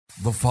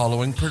The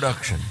following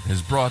production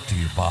is brought to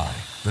you by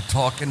the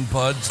Talkin'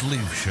 Buds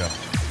Leaf Show.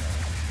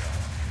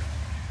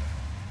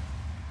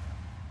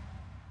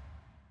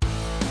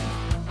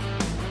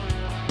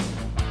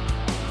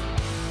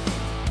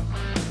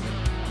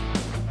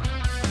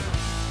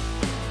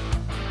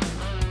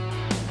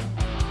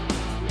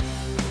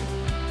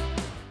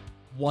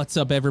 What's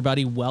up,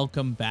 everybody?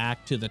 Welcome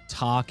back to the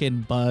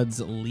Talkin'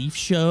 Buds Leaf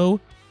Show,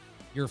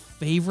 your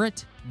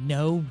favorite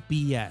no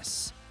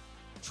BS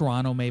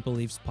Toronto Maple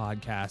Leafs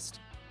podcast.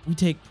 We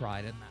take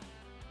pride in that.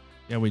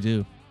 Yeah, we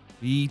do.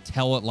 We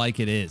tell it like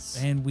it is.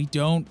 And we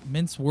don't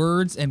mince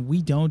words, and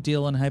we don't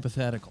deal in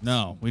hypotheticals.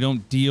 No, we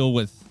don't deal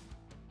with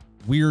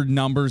weird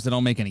numbers that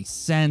don't make any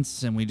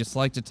sense, and we just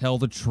like to tell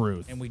the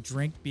truth. And we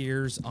drink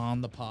beers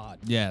on the pod.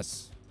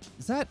 Yes.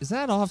 Is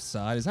that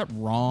offside? Is that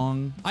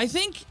wrong? I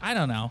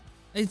don't know.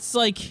 It's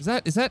like...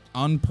 Is that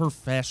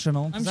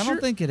unprofessional? I don't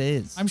think it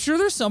is. I'm sure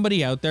there's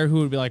somebody out there who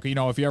would be like, you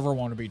know, if you ever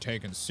want to be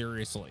taken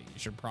seriously, you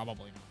should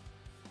probably not.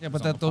 Yeah,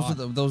 but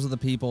those are the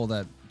people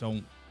that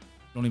don't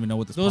even know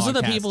what this those podcast are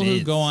the people is.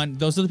 who go on.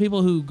 Those are the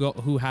people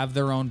who have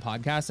their own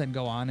podcasts and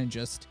go on and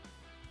just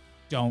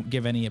don't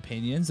give any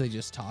opinions. They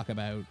just talk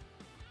about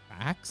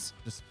facts,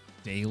 just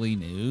daily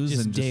news,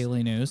 just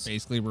daily news.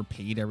 Basically,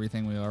 repeat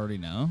everything we already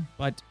know.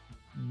 But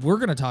we're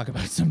gonna talk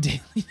about some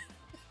daily.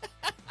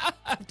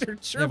 After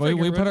chirping,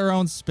 yeah, we put our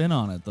own spin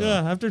on it, though.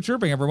 Yeah, after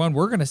chirping everyone,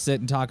 we're gonna sit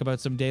and talk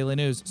about some daily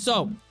news.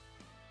 So,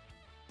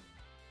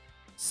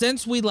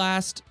 since we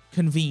last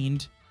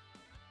convened,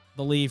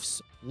 the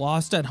Leafs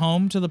lost at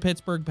home to the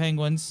Pittsburgh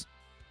Penguins,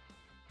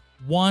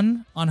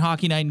 won on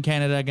Hockey Night in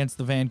Canada against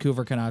the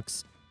Vancouver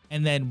Canucks,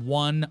 and then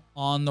won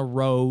on the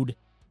road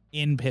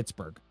in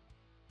Pittsburgh.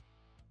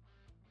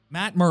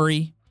 Matt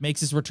Murray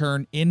makes his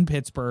return in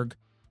Pittsburgh,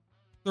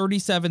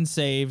 37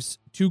 saves,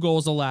 2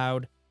 goals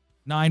allowed,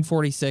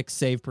 946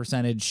 save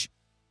percentage.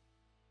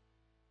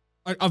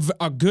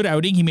 A good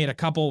outing. He made a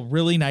couple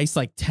really nice,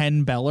 like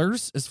 10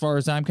 bellers, as far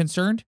as I'm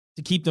concerned,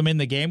 to keep them in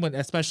the game,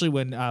 especially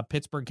when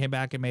Pittsburgh came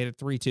back and made it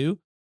 3-2.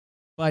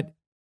 But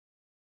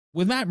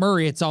with Matt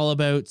Murray, it's all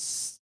about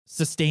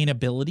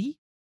sustainability,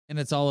 and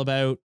it's all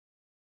about,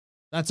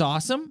 that's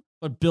awesome,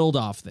 but build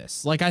off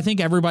this. Like, I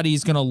think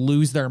everybody's going to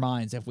lose their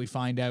minds if we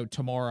find out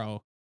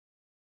tomorrow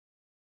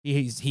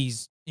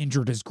he's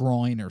injured his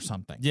groin or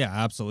something. Yeah,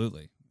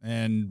 absolutely.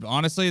 And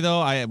honestly,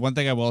 though, one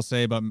thing I will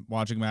say about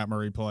watching Matt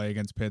Murray play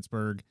against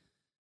Pittsburgh,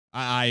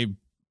 I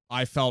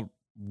felt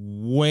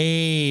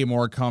way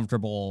more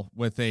comfortable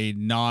with a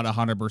not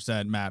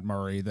 100% Matt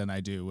Murray than I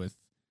do with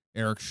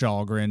Eric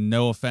Källgren.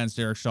 No offense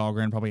to Eric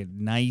Källgren, probably a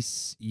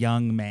nice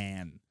young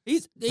man.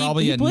 He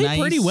played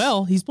pretty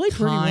well. He's played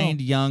pretty well. Kind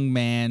young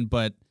man,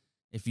 but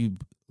if you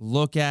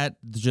look at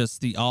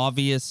just the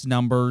obvious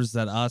numbers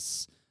that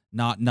us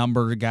not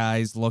numbered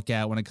guys look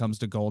at when it comes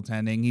to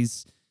goaltending,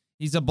 he's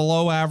a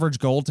below-average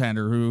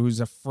goaltender who's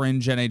a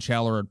fringe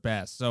NHLer at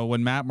best. So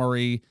when Matt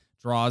Murray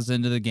draws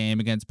into the game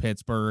against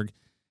Pittsburgh,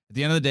 at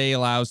the end of the day, he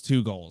allows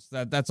 2 goals.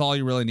 That's all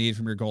you really need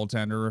from your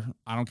goaltender.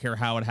 I don't care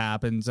how it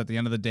happens. At the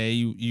end of the day,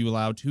 you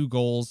allow 2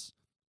 goals,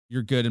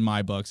 you're good in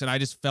my books. And I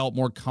just felt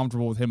more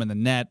comfortable with him in the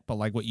net. But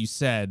like what you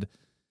said,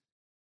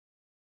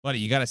 buddy,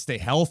 you got to stay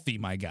healthy,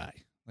 my guy.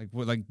 Like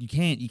you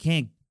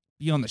can't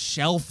be on the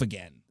shelf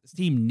again. This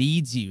team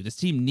needs you. This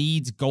team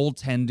needs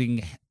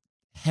goaltending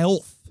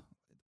health.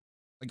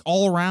 Like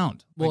all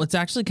around. Well, it's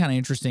actually kind of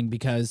interesting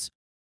because,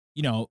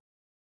 you know,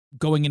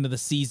 going into the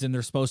season,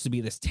 there's supposed to be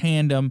this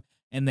tandem,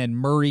 and then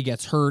Murray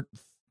gets hurt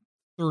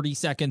 30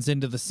 seconds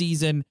into the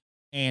season,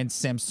 and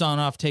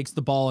Samsonov takes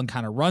the ball and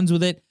kind of runs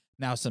with it.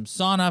 Now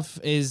Samsonov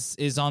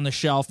is on the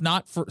shelf,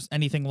 not for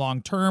anything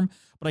long term,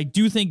 but I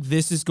do think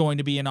this is going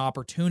to be an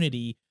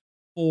opportunity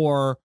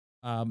for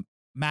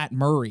Matt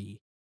Murray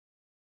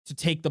to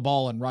take the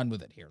ball and run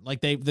with it here.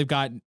 Like they've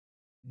got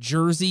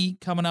Jersey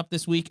coming up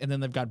this week, and then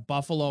they've got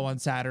Buffalo on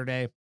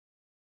Saturday.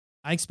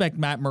 I expect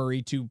Matt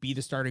Murray to be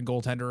the starting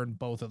goaltender in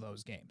both of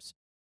those games.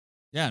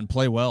 Yeah, and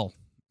play well,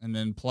 and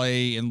then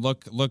play and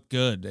look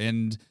good.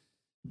 And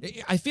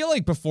I feel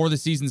like before the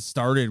season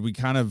started, we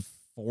kind of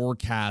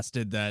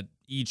forecasted that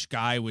each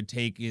guy would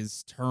take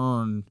his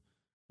turn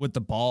with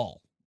the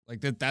ball.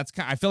 Like that's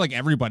kind of, I feel like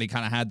everybody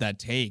kind of had that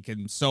take,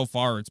 and so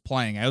far it's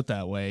playing out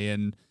that way.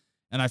 And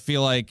I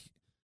feel like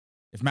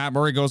if Matt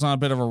Murray goes on a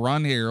bit of a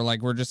run here,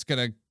 like it's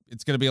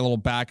gonna be a little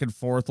back and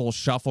forth, little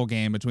shuffle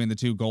game between the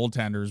 2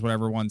 goaltenders,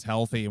 whatever one's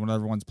healthy and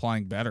whatever one's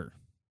playing better.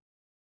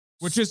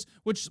 Which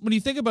when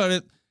you think about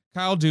it,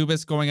 Kyle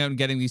Dubas going out and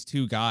getting these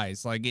 2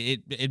 guys, like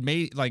it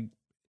made, like,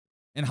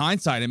 in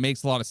hindsight, it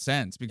makes a lot of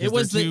sense because it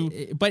was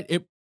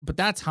but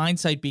that's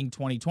hindsight being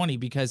 2020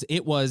 because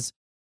it was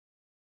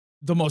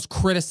the most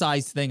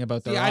criticized thing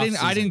about their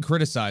offseason. I didn't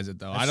criticize it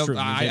though. That's true.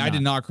 I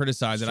did not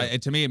criticize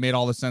it. To me, it made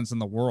all the sense in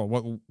the world.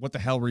 What the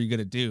hell were you going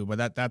to do?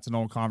 But that's an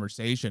old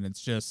conversation.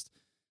 It's just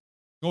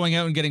going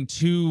out and getting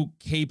 2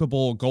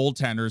 capable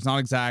goaltenders, not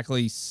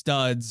exactly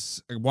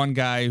studs. One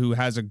guy who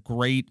has a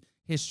great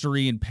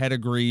history and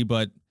pedigree,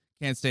 but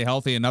can't stay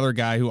healthy. Another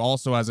guy who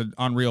also has an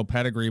unreal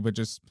pedigree, but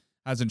just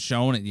hasn't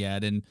shown it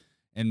yet. And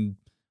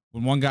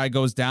when one guy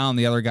goes down,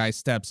 the other guy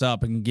steps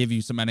up and can give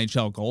you some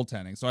NHL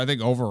goaltending. So I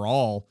think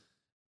overall,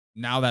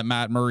 now that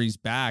Matt Murray's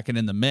back and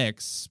in the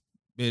mix,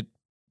 the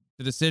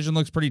decision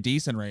looks pretty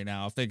decent right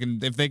now. If they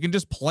can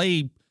just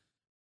play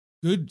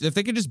good, if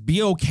they can just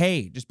be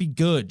okay, just be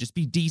good, just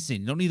be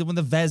decent. You don't need to win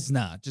the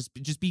Vezina.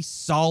 Just be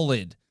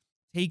solid.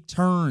 Take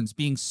turns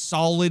being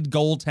solid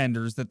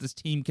goaltenders that this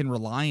team can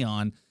rely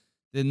on.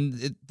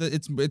 Then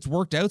it's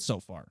worked out so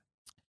far.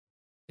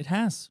 It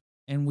has.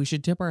 And we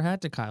should tip our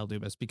hat to Kyle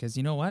Dubas because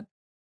you know what?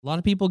 A lot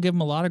of people give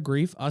him a lot of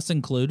grief, us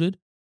included.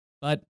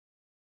 But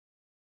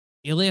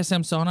Ilya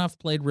Samsonov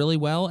played really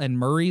well, and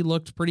Murray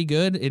looked pretty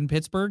good in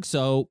Pittsburgh.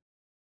 So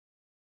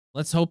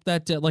let's hope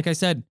that, like I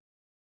said,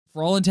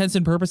 for all intents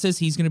and purposes,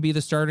 he's going to be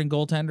the starting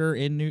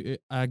goaltender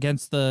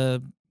against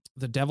the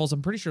Devils.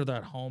 I'm pretty sure they're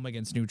at home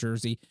against New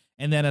Jersey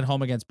and then at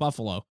home against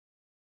Buffalo.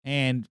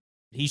 And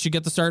he should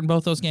get the start in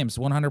both those games,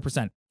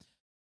 100%.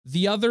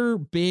 The other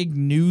big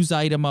news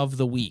item of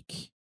the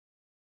week,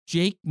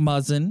 Jake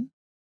Muzzin.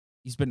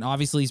 He's been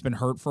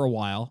hurt for a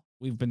while.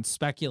 We've been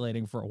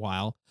speculating for a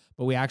while,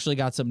 but we actually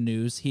got some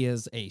news. He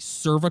has a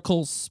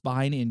cervical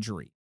spine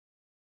injury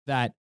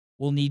that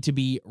will need to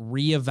be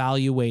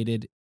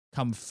reevaluated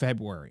come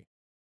February.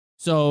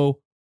 So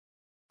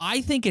I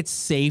think it's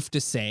safe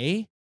to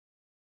say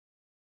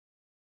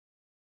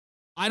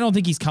I don't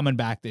think he's coming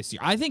back this year.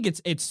 I think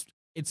it's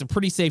a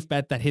pretty safe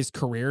bet that his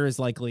career is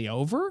likely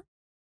over,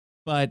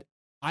 but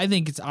I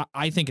think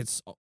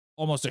it's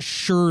almost a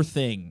sure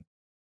thing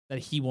that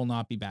he will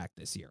not be back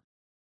this year.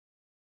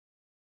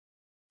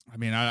 I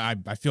mean,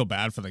 I feel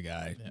bad for the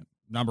guy. Yeah.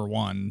 Number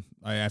one,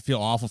 I feel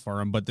awful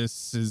for him, but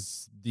this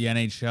is the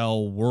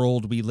NHL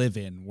world we live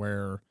in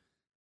where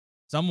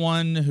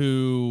someone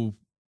who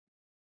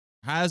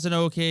has an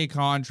okay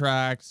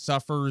contract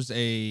suffers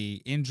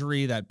a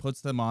injury that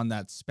puts them on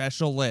that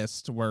special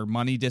list where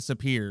money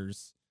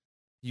disappears.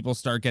 People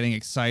start getting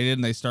excited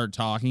and they start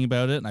talking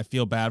about it. And I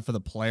feel bad for the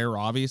player,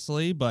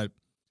 obviously, but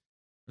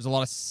there's a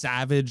lot of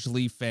savage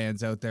Leaf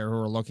fans out there who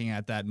are looking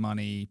at that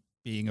money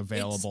being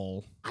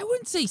available. I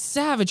wouldn't say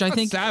savage. I Not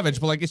think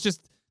savage, but like that's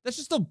just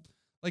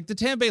the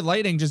Tampa Bay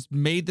Lightning just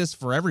made this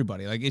for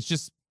everybody. Like it's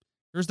just,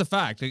 here's the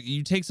fact: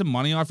 you take some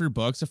money off your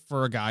books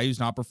for a guy who's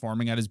not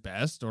performing at his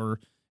best, and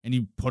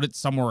you put it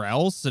somewhere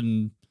else,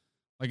 and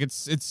like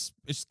it's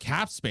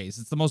cap space.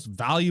 It's the most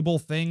valuable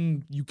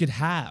thing you could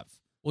have.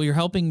 Well, you're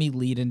helping me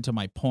lead into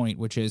my point,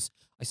 which is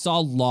I saw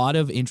a lot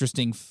of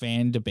interesting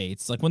fan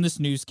debates. Like when this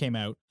news came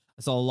out,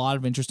 I saw a lot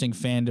of interesting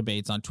fan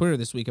debates on Twitter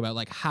this week about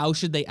like how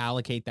should they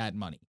allocate that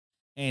money.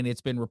 And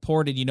it's been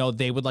reported,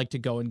 they would like to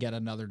go and get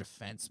another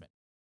defenseman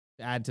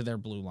to add to their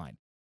blue line.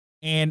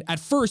 And at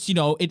first,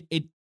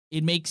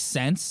 it makes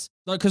sense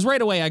because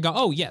right away I go,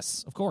 oh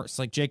yes, of course.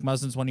 Like Jake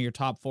Muzzin's one of your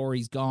top four.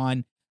 He's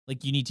gone.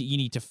 Like you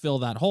need to fill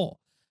that hole.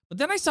 But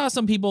then I saw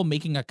some people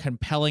making a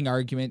compelling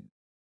argument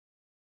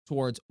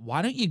towards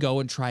why don't you go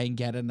and try and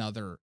get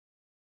another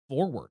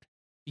forward?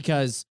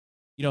 Because,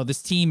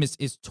 this team is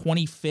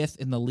 25th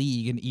in the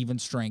league in even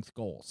strength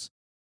goals.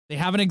 They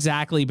haven't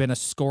exactly been a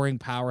scoring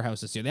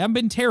powerhouse this year. They haven't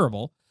been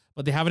terrible,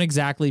 but they haven't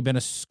exactly been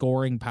a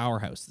scoring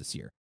powerhouse this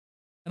year.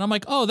 And I'm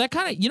like, oh, that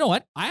kind of, you know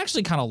what? I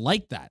actually kind of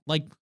like that.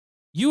 Like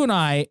you and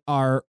I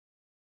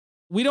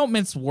we don't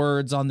mince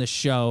words on this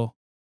show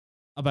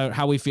about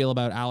how we feel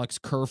about Alex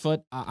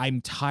Kerfoot. I'm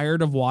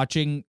tired of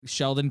watching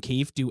Sheldon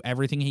Keefe do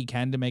everything he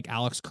can to make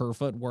Alex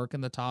Kerfoot work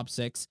in the top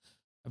six.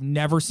 I've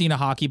never seen a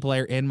hockey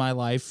player in my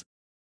life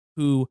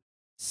who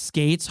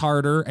skates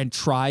harder and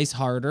tries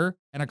harder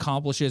and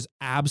accomplishes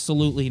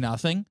absolutely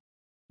nothing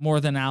more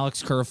than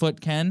Alex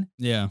Kerfoot can.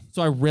 Yeah.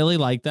 So I really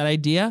like that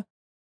idea.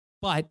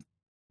 But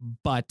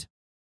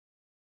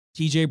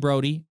TJ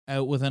Brody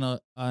out with an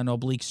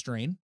oblique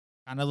strain,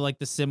 kind of like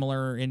the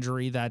similar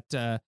injury that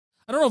I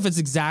don't know if it's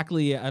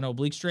exactly an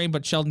oblique strain,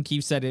 but Sheldon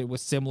Keefe said it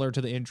was similar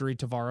to the injury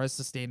Tavares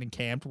sustained in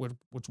camp,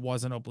 which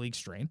was an oblique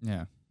strain.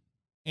 Yeah.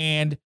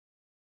 And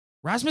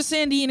Rasmus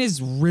Sandin is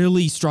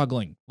really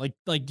struggling.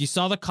 Like you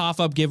saw the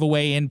cough up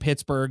giveaway in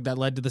Pittsburgh that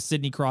led to the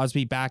Sidney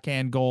Crosby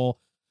backhand goal.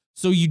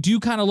 So you do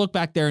kind of look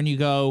back there and you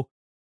go,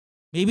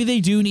 maybe they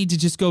do need to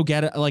just go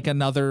get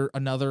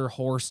another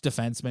horse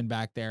defenseman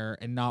back there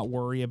and not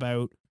worry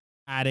about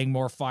adding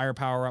more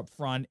firepower up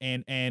front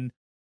and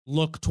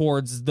look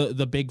towards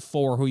the big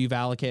four who you've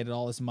allocated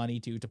all this money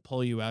to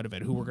pull you out of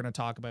it, who we're going to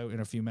talk about in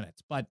a few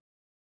minutes. But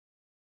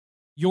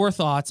your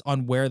thoughts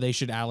on where they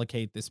should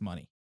allocate this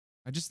money?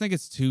 I just think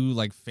it's too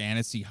like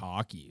fantasy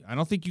hockey. I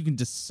don't think you can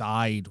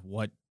decide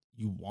what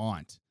you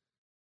want.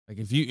 Like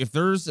if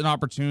there's an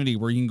opportunity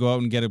where you can go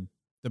out and get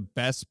the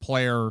best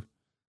player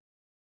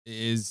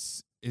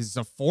is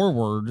a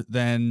forward,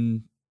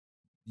 then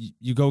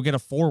you go get a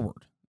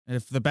forward.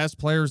 If the best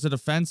player is a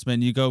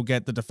defenseman, you go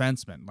get the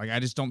defenseman. Like I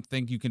just don't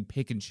think you can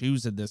pick and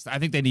choose in this. I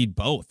think they need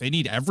both. They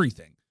need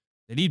everything.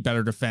 They need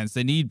better defense.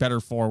 They need better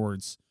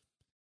forwards.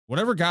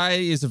 Whatever guy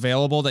is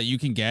available that you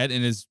can get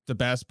and is the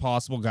best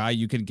possible guy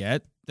you can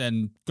get,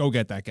 then go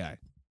get that guy.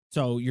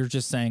 So you're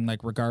just saying,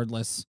 like,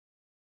 regardless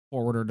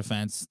forward or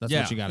defense. That's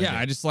what you got to do.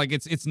 I just like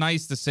it's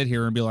nice to sit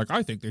here and be like,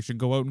 I think they should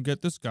go out and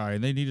get this guy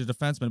and they need a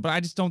defenseman. But I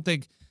just don't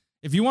think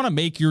if you want to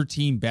make your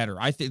team better,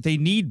 I think they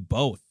need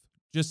both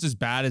just as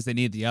bad as they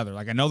need the other.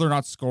 Like, I know they're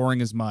not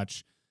scoring as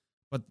much,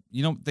 but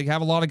they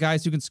have a lot of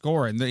guys who can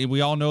score, and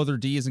we all know their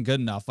D isn't good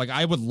enough. Like,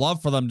 I would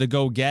love for them to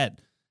go get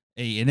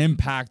an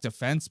impact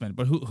defenseman,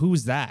 but who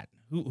is that?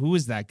 Who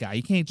is that guy?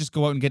 You can't just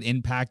go out and get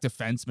impact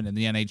defensemen in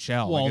the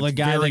NHL. Well, like,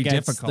 the guy that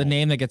gets difficult. the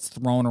name that gets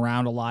thrown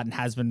around a lot and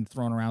has been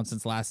thrown around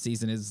since last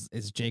season is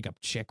Jacob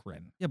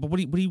Chikrin. Yeah, but what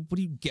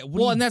do you get?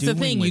 Well, and that's the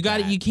thing. You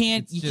got it. you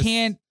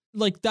can't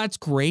like, that's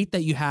great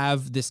that you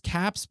have this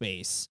cap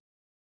space,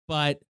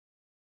 but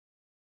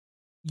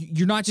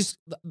you're not just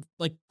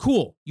like,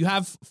 cool. You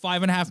have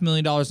 $5.5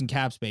 million in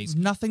cap space.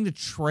 There's nothing to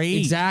trade.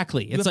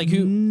 Exactly. It's like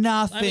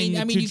nothing.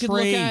 I mean, you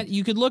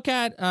could look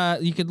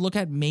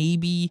at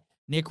maybe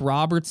Nick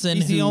Robertson.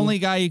 He's the only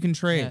guy you can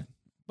trade. Yeah.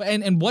 But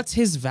and what's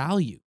his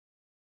value?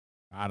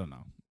 I don't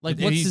know. Like,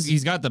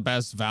 he's got the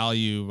best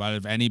value out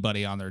of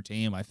anybody on their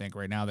team, I think,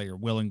 right now that you're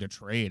willing to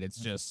trade. It's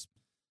just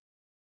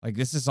like,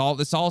 this all.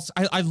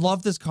 I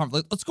love this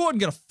conference. Let's go ahead and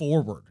get a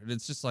forward. And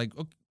it's just like,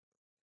 okay.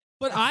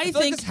 But I think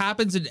like this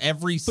happens in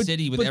every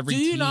city with every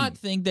team. Do you not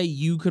think that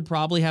you could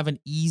probably have an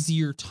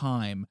easier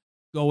time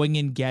going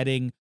and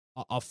getting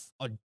a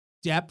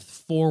depth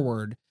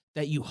forward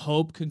that you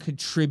hope can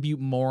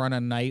contribute more on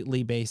a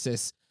nightly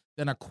basis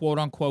than a quote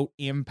unquote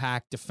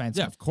impact defenseman?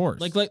 Yeah, of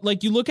course.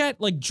 Like you look at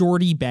like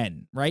Jordy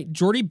Ben, right?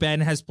 Jordy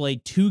Ben has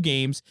played 2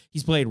 games.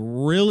 He's played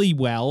really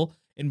well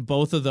in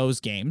both of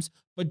those games,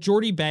 but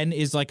Jordy Ben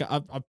is like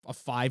a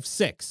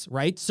 5-6,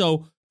 right?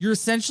 So you're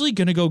essentially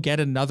going to go get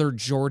another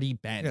Jordy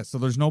Ben. Yeah, so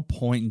there's no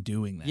point in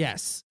doing that.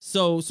 Yes.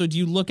 So do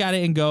you look at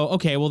it and go,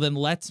 okay, well then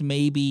let's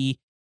maybe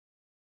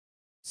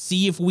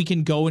see if we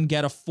can go and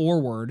get a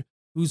forward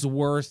who's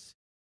worth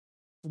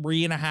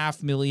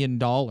 $3.5 million,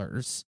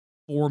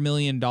 $4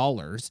 million,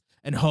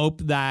 and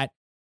hope that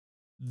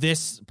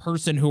this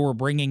person who we're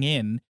bringing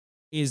in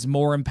is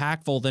more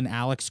impactful than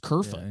Alex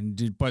Kerfoot.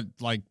 Yeah, but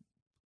like,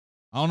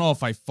 I don't know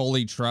if I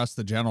fully trust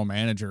the general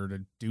manager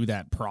to do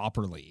that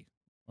properly.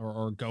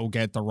 Or go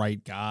get the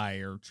right guy,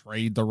 or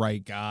trade the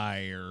right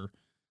guy, or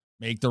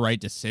make the right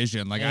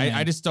decision. Like,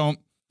 I just don't.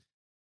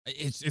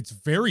 It's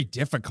very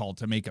difficult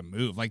to make a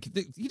move. Like,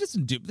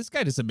 this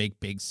guy doesn't make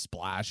big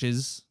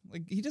splashes.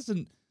 Like, he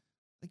doesn't.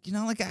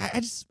 Like,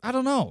 I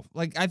don't know.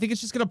 Like, I think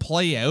it's just gonna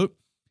play out.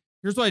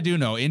 Here's what I do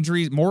know: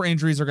 more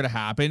injuries are gonna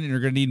happen, and you're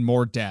gonna need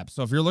more depth.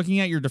 So if you're looking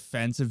at your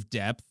defensive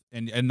depth,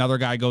 and another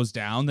guy goes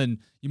down, then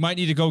you might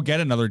need to go get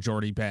another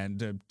Jordy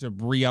Ben to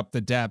re-up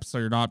the depth, so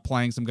you're not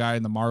playing some guy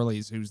in the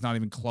Marlies who's not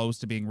even close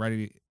to being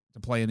ready to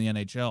play in the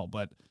NHL.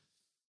 But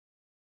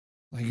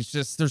like, it's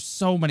just, there's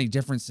so many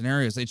different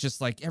scenarios. It's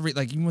just like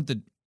even with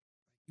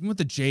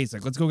the Jays,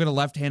 like, let's go get a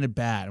left-handed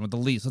bat, and with the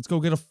Leafs, let's go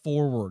get a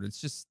forward. It's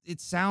just,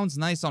 it sounds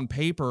nice on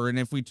paper, and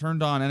if we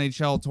turned on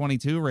NHL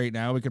 22 right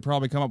now, we could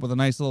probably come up with a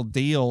nice little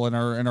deal in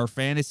our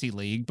fantasy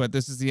league. But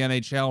this is the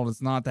NHL, and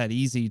it's not that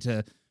easy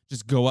to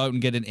just go out and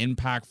get an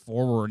impact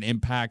forward, an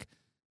impact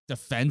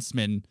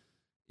defenseman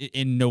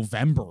in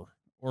November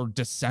or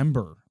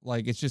December.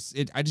 Like, it's just,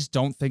 I just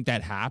don't think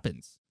that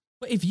happens.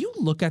 But if you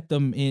look at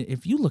them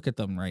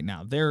right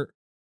now, they're,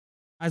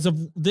 as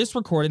of this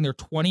recording, they're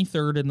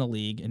 23rd in the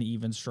league in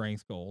even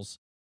strength goals,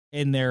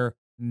 and they're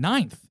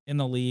 9th in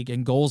the league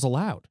in goals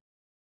allowed.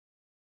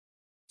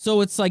 So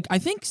it's like, I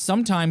think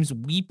sometimes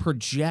we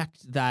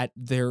project that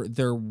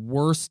they're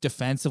worse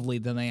defensively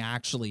than they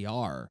actually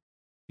are,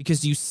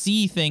 because you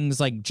see things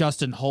like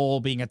Justin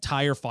Hull being a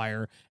tire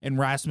fire and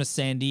Rasmus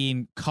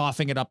Sandin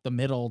coughing it up the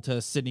middle to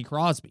Sidney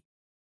Crosby.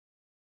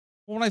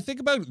 When I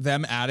think about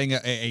them adding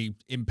a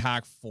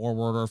impact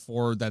forward or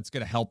forward that's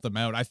going to help them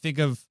out, I think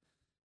of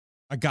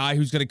a guy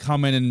who's going to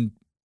come in and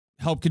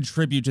help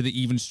contribute to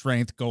the even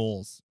strength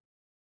goals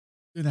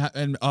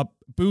and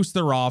boost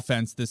their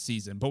offense this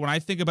season. But when I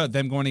think about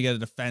them going to get a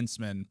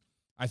defenseman,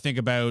 I think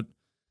about,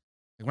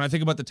 when I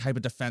think about the type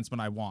of defenseman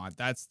I want,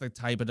 that's the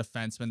type of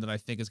defenseman that I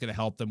think is going to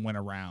help them win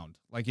a round.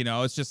 Like,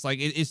 it's just like,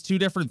 it's two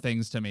different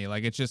things to me.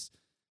 Like, it's just.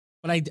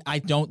 But I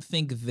don't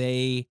think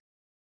they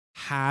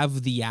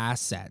have the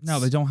assets. No,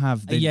 they don't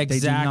have. They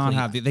do not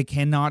have. They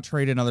cannot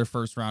trade another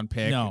first-round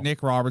pick. No.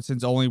 Nick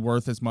Robertson's only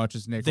worth as much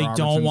as Nick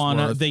Robertson's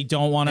worth. They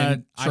don't want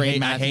to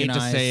trade Matthew I hate to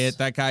say it.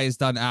 That guy has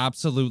done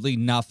absolutely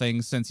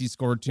nothing since he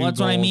scored 2 goals.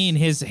 That's what I mean.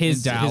 His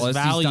Dallas, his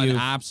value. He's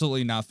done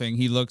absolutely nothing.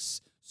 He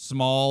looks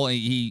small.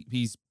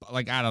 He's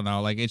like, I don't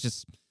know. Like, it's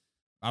just,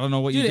 I don't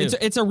know what you do.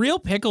 It's a real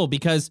pickle,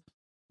 because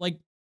like,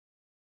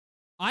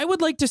 I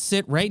would like to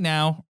sit right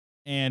now,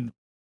 and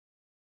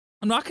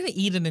I'm not going to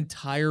eat an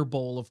entire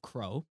bowl of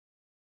crow,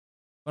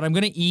 but I'm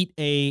going to eat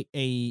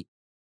a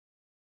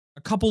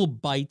couple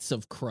of bites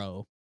of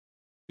crow,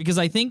 because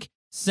I think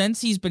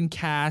since he's been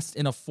cast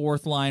in a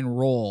 4th line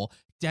role,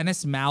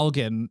 Dennis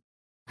Malgin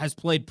has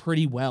played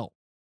pretty well.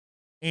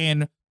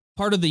 And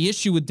part of the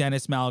issue with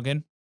Dennis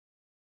Malgin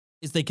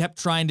is they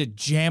kept trying to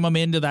jam him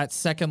into that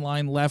 2nd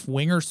line left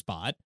winger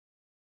spot.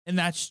 And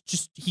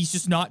he's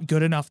just not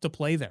good enough to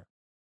play there.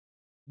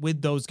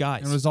 with those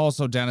guys. And it was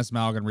also Dennis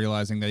Malgin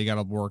realizing that you got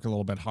to work a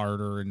little bit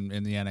harder in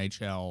the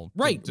NHL,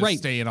 to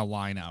stay in a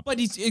lineup. But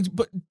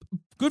but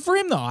good for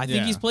him though. I think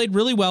Yeah. he's played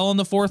really well on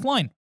the fourth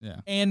line.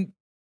 Yeah. And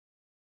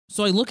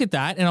so I look at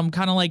that and I'm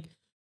kind of like,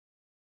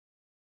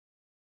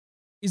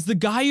 is the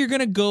guy you're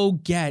gonna go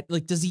get,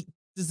 like, does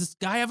this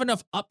guy have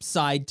enough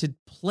upside to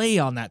play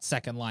on that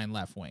second line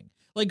left wing?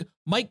 Like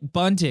Mike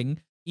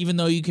Bunting, even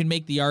though you can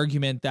make the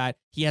argument that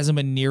he hasn't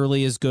been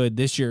nearly as good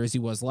this year as he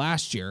was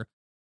last year,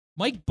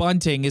 Mike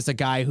Bunting is a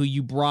guy who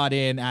you brought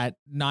in at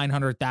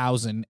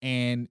 $900,000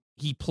 and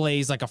he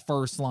plays like a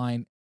first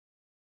line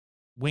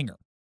winger.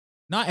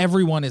 Not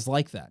everyone is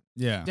like that.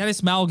 Yeah. Dennis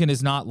Malgin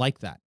is not like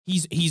that.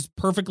 He's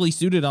perfectly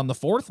suited on the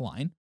fourth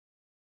line.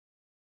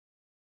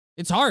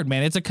 It's hard,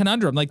 man. It's a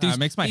conundrum. Like It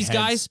makes my these head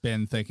guys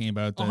spin thinking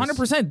about this.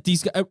 100%.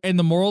 These and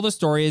the moral of the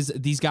story is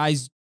these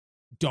guys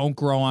don't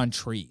grow on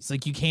trees.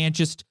 Like you can't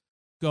just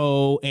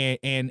go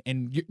and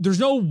there's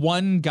no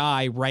one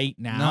guy right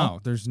now. No,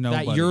 there's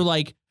nobody. That you're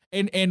like,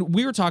 and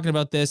we were talking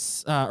about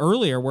this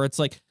earlier, where it's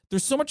like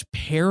there's so much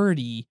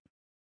parity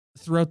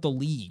throughout the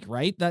league,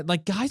 right? That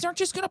like guys aren't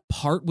just gonna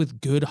part with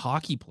good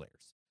hockey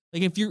players.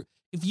 Like if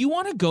you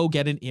want to go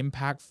get an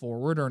impact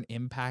forward or an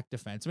impact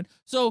defenseman,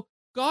 so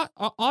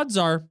odds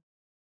are,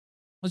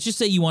 let's just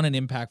say you want an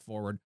impact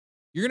forward,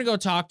 you're gonna go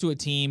talk to a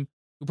team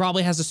who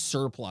probably has a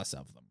surplus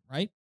of them,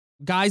 right?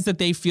 Guys that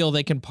they feel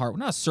they can part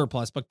with, not a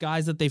surplus, but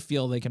guys that they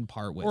feel they can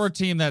part with. Or a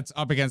team that's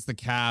up against the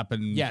cap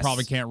and Yes.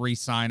 probably can't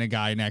re-sign a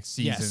guy next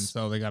season, Yes.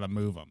 so they got to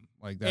move him.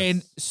 Like that's,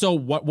 And so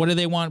what do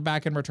they want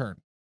back in return?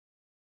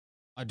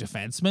 A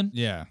defenseman?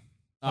 yeah,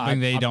 something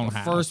they don't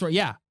have. First,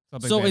 yeah.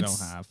 Something So they it's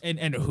don't have.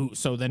 and who?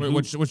 So then who,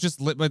 Which just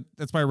but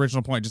that's my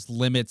original point. Just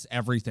limits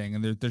everything,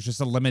 and there's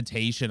just a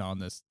limitation on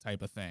this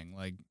type of thing.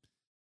 Like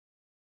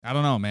I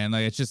don't know, man.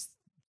 Like it's just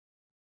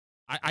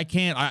I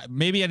can't.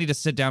 Maybe I need to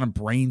sit down and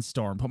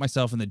brainstorm, put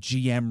myself in the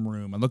GM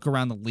room, and look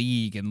around the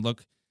league and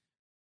look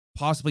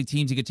possibly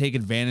teams you could take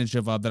advantage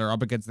of that are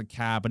up against the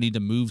cap. I need to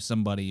move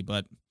somebody,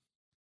 but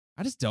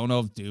I just don't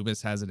know if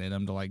Dubas has it in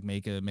him to like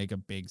make a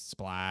big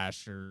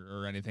splash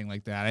or anything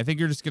like that. I think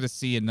you're just gonna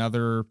see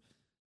another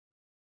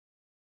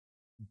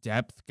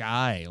depth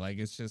guy. Like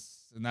it's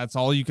just, and that's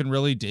all you can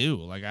really do.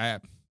 Like I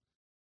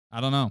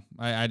don't know.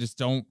 I just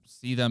don't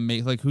see them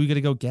make, like, who are you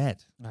gonna go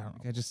get? I don't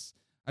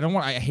know.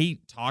 Like, I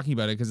hate talking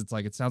about it because it's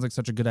like it sounds like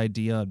such a good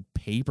idea on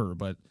paper,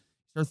 but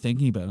start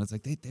thinking about it, it's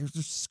like they're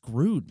just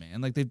screwed,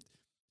 man. Like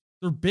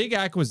their big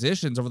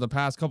acquisitions over the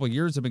past couple of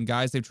years have been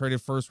guys they've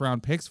traded first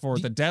round picks for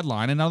at the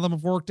deadline, and none of them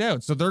have worked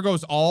out. So there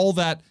goes all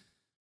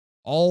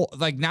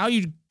like now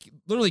you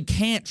literally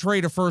can't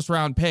trade a first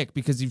round pick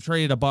because you've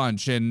traded a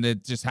bunch and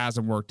it just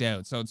hasn't worked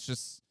out. So it's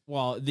just,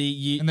 well, and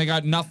they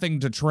got nothing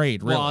to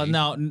trade, really. Well,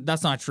 no,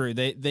 that's not true.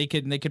 They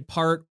could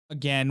part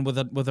again with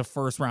a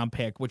first round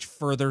pick, which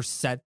further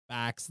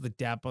setbacks the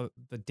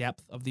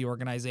depth of the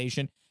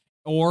organization,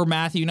 or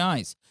Matthew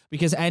Nyes,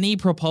 because any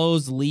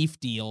proposed Leaf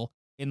deal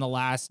in the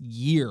last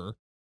year,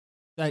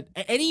 that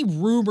any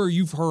rumor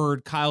you've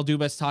heard Kyle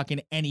Dubas talking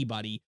to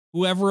anybody,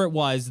 whoever it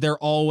was, they're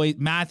always,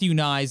 Matthew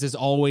Nyes is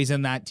always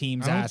in that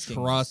team's asking. I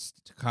don't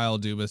trust Kyle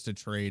Dubas to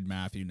trade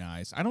Matthew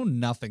Nyes. I know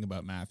nothing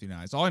about Matthew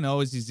Nyes. All I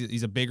know is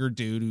he's a bigger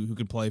dude who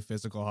can play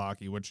physical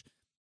hockey, which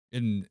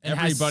in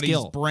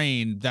everybody's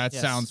brain, that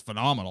sounds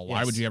phenomenal.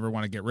 Why would you ever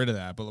want to get rid of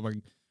that? But like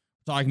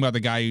talking about the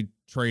guy who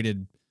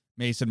traded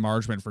Mason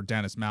Marchment for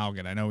Dennis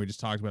Malgin, I know we just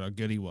talked about how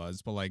good he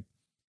was, but like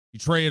you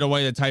traded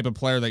away the type of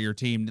player that your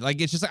team, like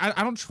it's just,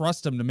 I don't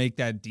trust him to make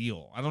that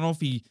deal. I don't know if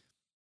he,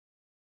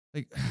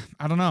 like,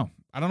 I don't know.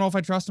 I don't know if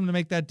I trust him to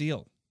make that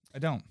deal. I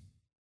don't.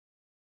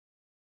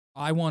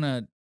 I want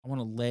to we're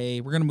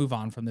going to move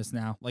on from this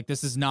now. Like,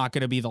 this is not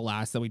going to be the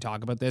last that we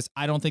talk about this.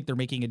 I don't think they're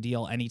making a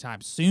deal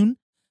anytime soon.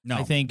 No,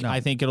 I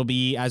think it'll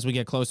be as we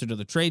get closer to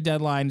the trade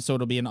deadline. So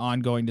it'll be an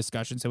ongoing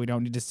discussion. So we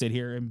don't need to sit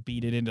here and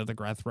beat it into the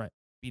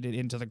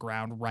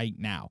ground right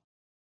now.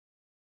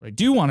 What I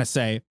do want to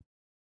say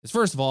is,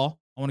 first of all,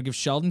 I want to give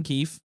Sheldon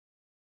Keefe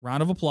a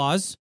round of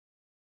applause.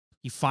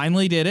 He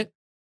finally did it.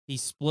 He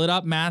split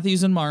up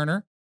Matthews and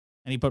Marner,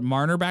 and he put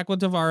Marner back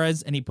with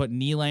Tavares, and he put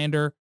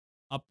Nylander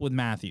up with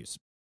Matthews.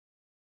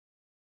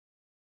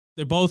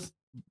 They're both,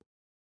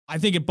 I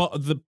think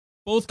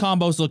both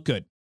combos look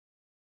good.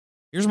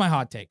 Here's my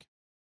hot take.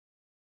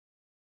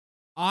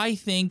 I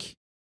think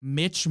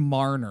Mitch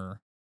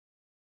Marner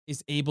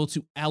is able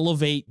to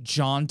elevate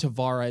John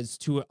Tavares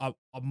to a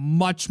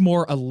much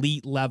more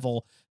elite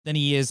level than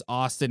he is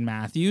Austin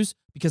Matthews,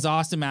 because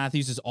Austin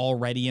Matthews is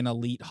already an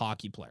elite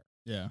hockey player.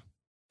 Yeah.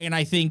 And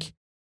I think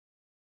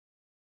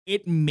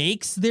it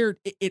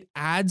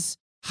adds,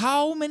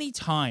 how many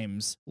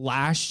times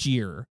last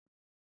year,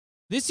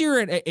 this year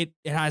it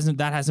hasn't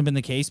been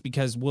the case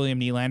because William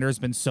Nylander has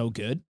been so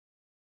good.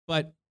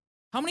 But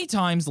how many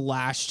times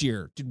last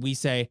year did we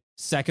say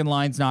second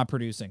line's not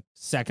producing,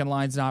 second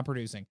line's not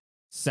producing,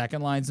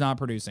 second line's not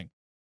producing?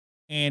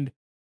 And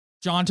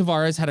John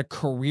Tavares had a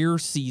career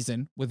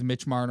season with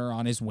Mitch Marner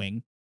on his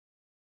wing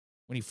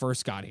when he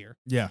first got here.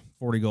 Yeah,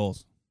 40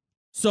 goals.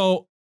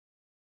 So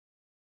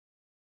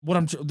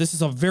this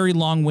is a very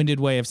long-winded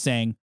way of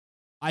saying,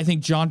 I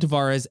think John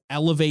Tavares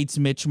elevates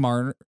Mitch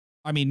Marner.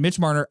 I mean, Mitch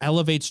Marner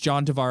elevates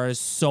John Tavares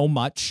so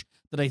much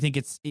that I think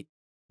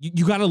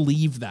you got to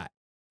leave that.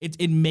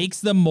 It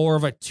makes them more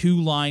of a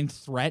two-line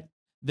threat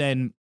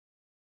than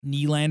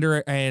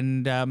Nylander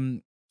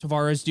and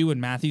Tavares do,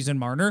 and Matthews and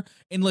Marner.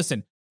 And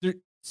listen,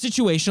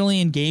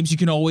 situationally in games, you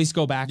can always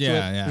go back to it.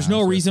 Yeah, There's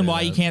no reason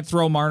why you can't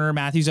throw Marner and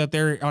Matthews out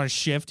there on a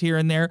shift here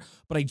and there.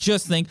 But I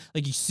just think,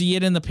 like, you see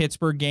it in the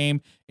Pittsburgh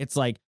game. It's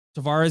like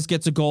Tavares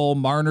gets a goal,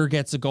 Marner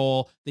gets a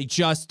goal.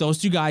 Those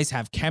two guys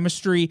have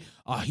chemistry.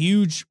 A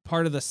huge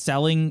part of the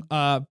selling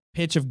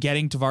pitch of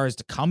getting Tavares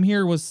to come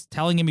here was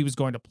telling him he was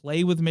going to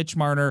play with Mitch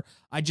Marner.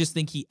 I just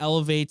think he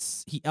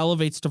elevates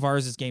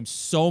Tavares' game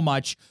so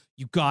much.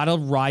 You got to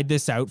ride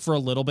this out for a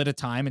little bit of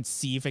time and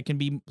see if it can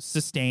be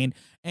sustained.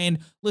 And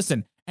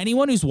listen,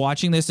 anyone who's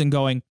watching this and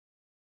going,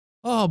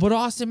 oh, but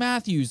Austin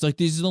Matthews, like,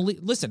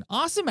 listen,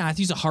 Austin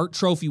Matthews, a Hart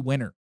Trophy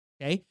winner,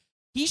 okay?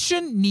 He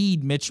shouldn't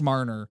need Mitch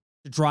Marner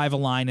to drive a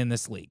line in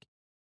this league.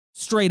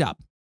 Straight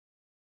up.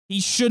 He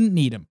shouldn't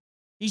need him.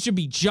 He should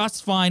be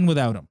just fine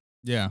without him.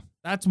 Yeah.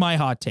 That's my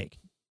hot take.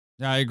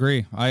 Yeah, I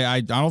agree.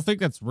 I don't think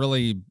that's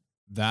really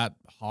that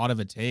hot of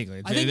a take.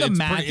 I think the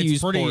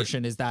Matthews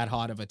portion is that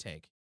hot of a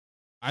take.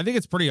 I think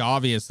it's pretty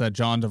obvious that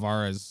John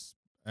Tavares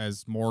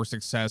has more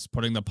success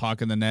putting the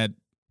puck in the net,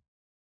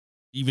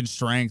 even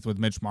strength with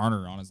Mitch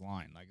Marner on his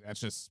line. Like,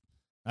 that's just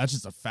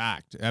a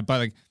fact. But,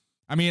 like,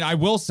 I mean, I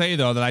will say,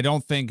 though, that I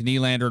don't think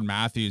Nylander and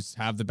Matthews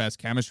have the best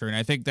chemistry. And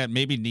I think that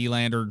maybe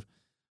Nylander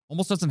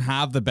almost doesn't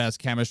have the best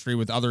chemistry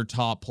with other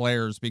top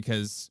players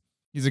because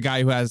he's a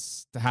guy who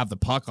has to have the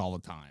puck all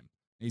the time.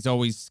 He's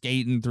always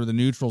skating through the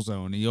neutral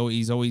zone.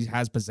 He's always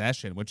has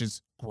possession, which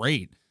is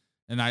great.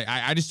 And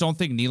I just don't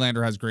think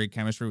Nylander has great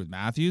chemistry with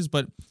Matthews.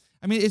 But,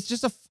 I mean, it's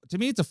just to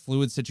me, it's a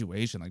fluid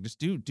situation. Like,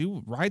 just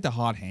ride the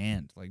hot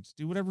hand. Like, just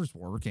do whatever's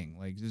working.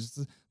 Like, just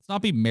let's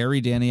not be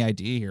married to any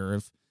idea here.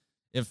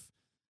 If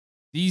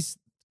these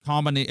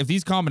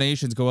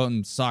combinations go out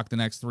and suck the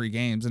next 3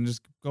 games, and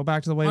just go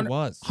back to the way it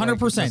was.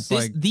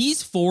 100%.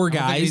 These 4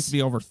 guys need to be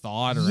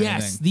overthought or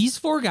anything. These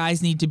 4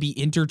 guys need to be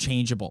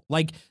interchangeable.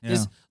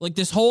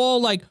 This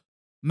whole, like,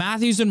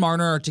 Matthews and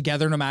Marner are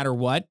together no matter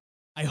what.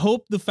 I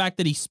hope the fact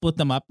that he split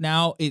them up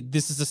now,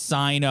 this is a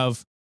sign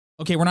of,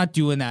 okay, we're not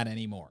doing that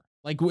anymore.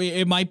 Like,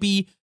 it might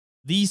be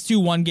these 2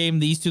 one game,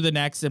 these 2 the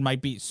next. It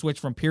might be switch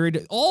from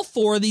period. All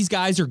 4 of these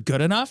guys are good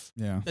enough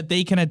that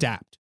they can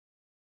adapt.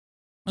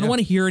 I don't want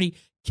to hear any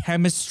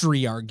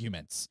chemistry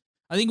arguments.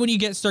 I think when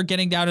you start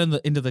getting down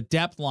into the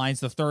depth lines,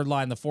 the 3rd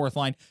line, the 4th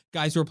line,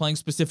 guys who are playing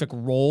specific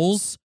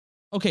roles,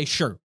 okay,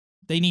 sure.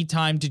 They need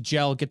time to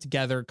gel, get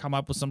together, come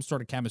up with some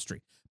sort of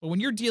chemistry. But when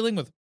you're dealing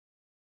with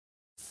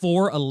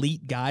 4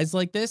 elite guys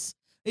like this,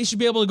 they should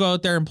be able to go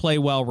out there and play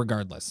well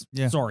regardless.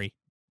 Yeah. Sorry.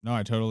 No,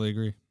 I totally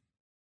agree.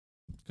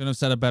 Couldn't have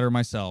said it better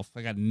myself.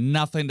 I got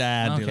nothing to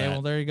add to that. Okay,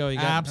 well, there you go. You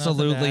got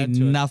absolutely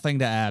nothing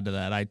to add to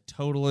that. I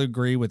totally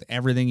agree with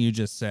everything you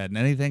just said. And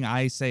anything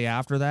I say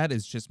after that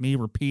is just me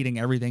repeating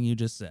everything you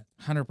just said.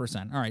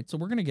 100%. All right, so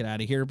we're going to get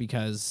out of here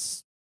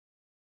because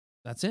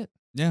that's it.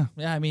 Yeah.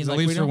 Yeah, I mean, the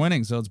Leafs are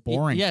winning, so it's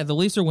boring. Yeah, the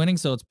Leafs are winning,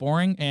 so it's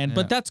boring.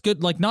 But that's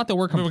good. Like, not that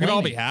we're complaining. We can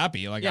all be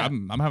happy. Like,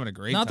 I'm having a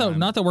great time.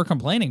 Not that we're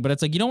complaining, but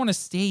it's like you don't want to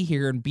stay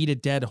here and beat a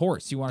dead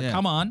horse. You want to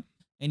come on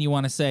and you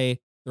want to say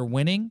they're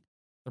winning,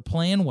 they're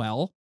playing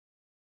well.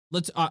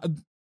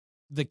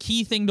 The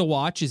key thing to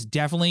watch is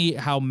definitely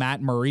how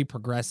Matt Murray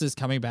progresses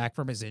coming back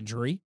from his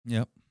injury.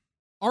 Yep.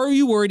 Are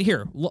you worried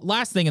here?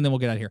 Last thing, and then we'll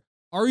get out of here.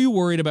 Are you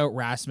worried about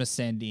Rasmus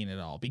Sandin at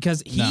all?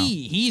 Because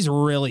he's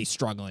really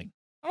struggling.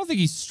 I don't think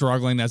he's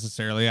struggling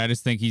necessarily. I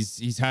just think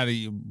he's had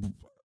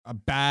a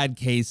bad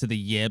case of the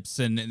yips,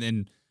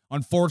 and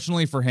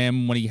unfortunately for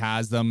him, when he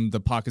has them, the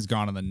puck has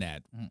gone in the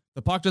net.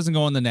 The puck doesn't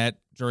go in the net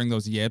during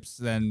those yips,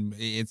 then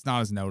it's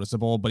not as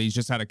noticeable. But he's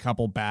just had a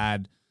couple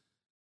bad.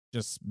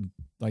 Just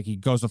like he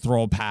goes to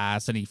throw a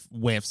pass and he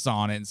whiffs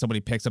on it and somebody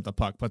picks up the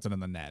puck, puts it in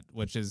the net,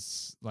 which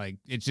is like,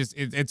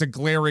 it's a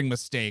glaring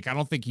mistake. I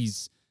don't think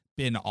he's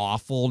been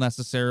awful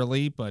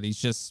necessarily, but he's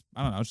just,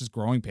 I don't know, it's just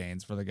growing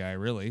pains for the guy,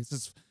 really. It's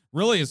just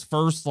really his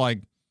first,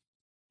 like,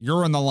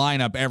 you're in the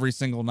lineup every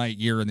single night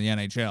year in the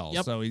NHL.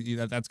 Yep. So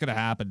that's going to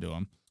happen to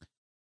him.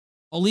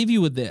 I'll leave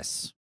you with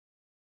this.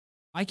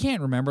 I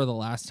can't remember the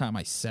last time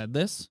I said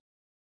this.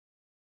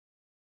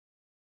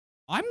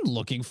 I'm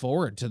looking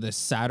forward to this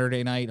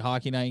Saturday night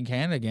Hockey Night in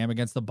Canada game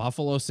against the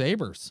Buffalo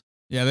Sabres.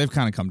 Yeah, they've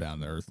kind of come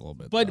down to earth a little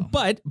bit. But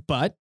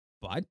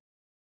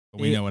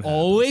we know what happens.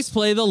 Always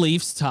play the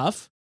Leafs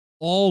tough.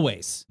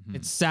 Always. Mm-hmm.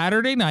 It's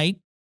Saturday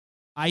night.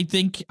 I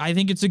think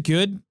it's a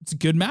good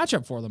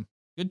matchup for them.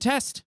 Good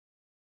test.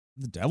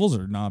 The Devils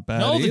are not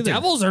bad. No, either. The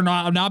Devils are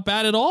not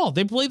bad at all.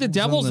 They play the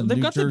Devils.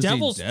 They've got the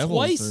Devils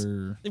twice.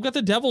 They've got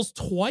the Devils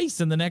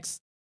twice in the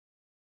next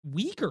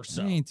week or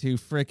so. They ain't too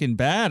freaking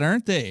bad,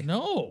 aren't they?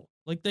 No.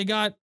 Like they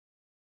got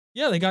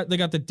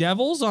the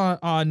Devils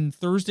on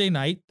Thursday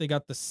night. They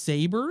got the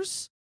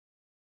Sabres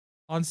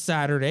on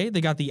Saturday.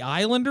 They got the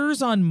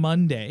Islanders on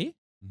Monday.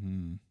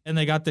 Mm-hmm. And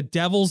they got the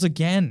Devils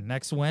again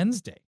next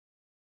Wednesday.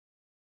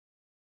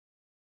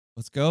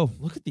 Let's go.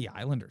 Look at the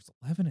Islanders,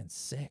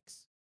 11-6.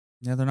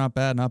 Yeah, they're not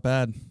bad. Not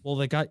bad. Well,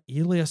 they got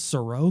Ilya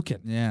Sorokin.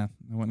 Yeah,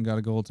 I went and got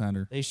a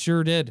goaltender. They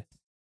sure did.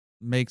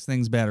 Makes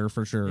things better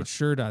for sure. It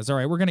sure does. All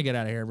right, we're going to get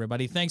out of here,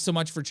 everybody. Thanks so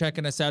much for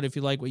checking us out. If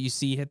you like what you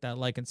see, hit that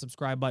like and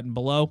subscribe button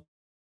below.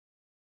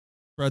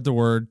 Spread the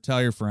word.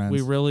 Tell your friends. We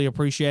really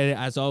appreciate it.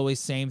 As always,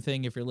 same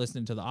thing if you're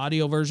listening to the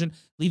audio version.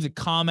 Leave the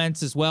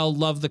comments as well.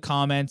 Love the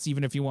comments.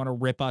 Even if you want to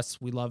rip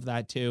us, we love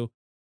that too.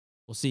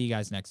 We'll see you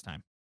guys next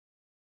time.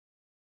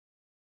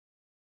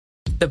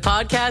 The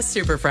Podcast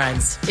Super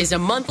Friends is a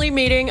monthly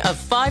meeting of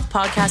 5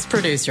 podcast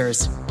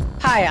producers.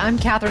 Hi, I'm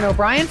Katherine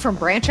O'Brien from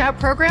Branch Out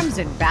Programs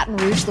in Baton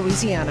Rouge,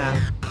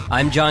 Louisiana.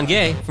 I'm John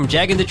Gay from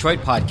Jag and Detroit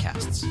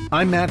Podcasts.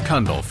 I'm Matt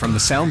Kundle from the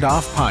Sound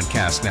Off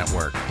Podcast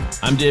Network.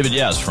 I'm David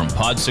Yaz from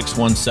Pod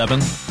 617,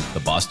 the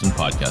Boston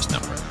Podcast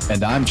Network.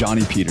 And I'm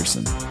Johnny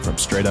Peterson from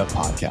Straight Up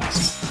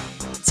Podcasts.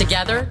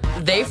 Together,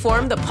 they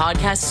form the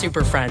Podcast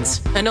Super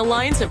Friends, an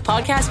alliance of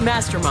podcast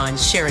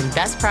masterminds sharing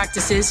best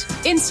practices,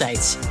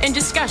 insights, and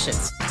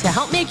discussions to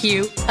help make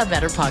you a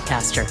better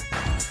podcaster.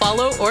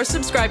 Follow or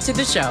subscribe to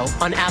the show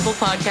on Apple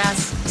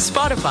Podcasts,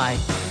 Spotify,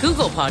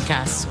 Google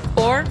Podcasts,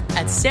 or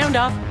at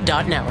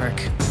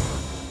soundoff.network.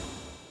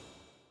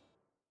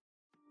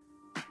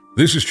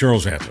 This is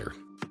Charles Adler.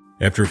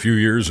 After a few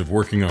years of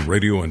working on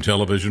radio and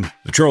television,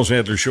 The Charles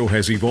Adler Show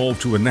has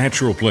evolved to a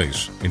natural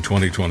place in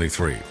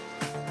 2023.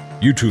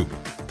 YouTube,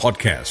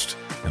 podcast,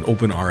 and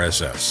open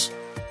RSS.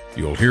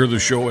 You'll hear the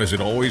show as it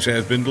always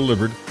has been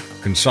delivered,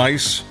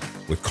 concise,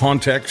 with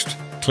context,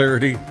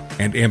 clarity,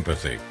 and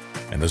empathy.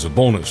 And as a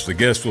bonus, the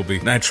guests will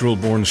be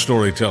natural-born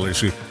storytellers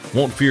who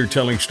won't fear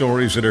telling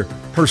stories that are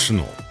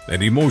personal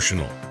and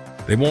emotional.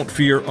 They won't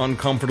fear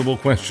uncomfortable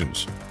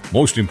questions.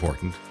 Most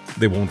important,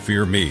 they won't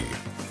fear me.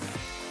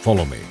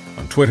 Follow me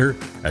on Twitter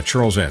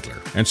 @Charles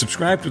Adler and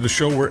subscribe to the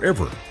show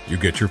wherever you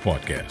get your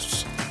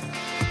podcasts.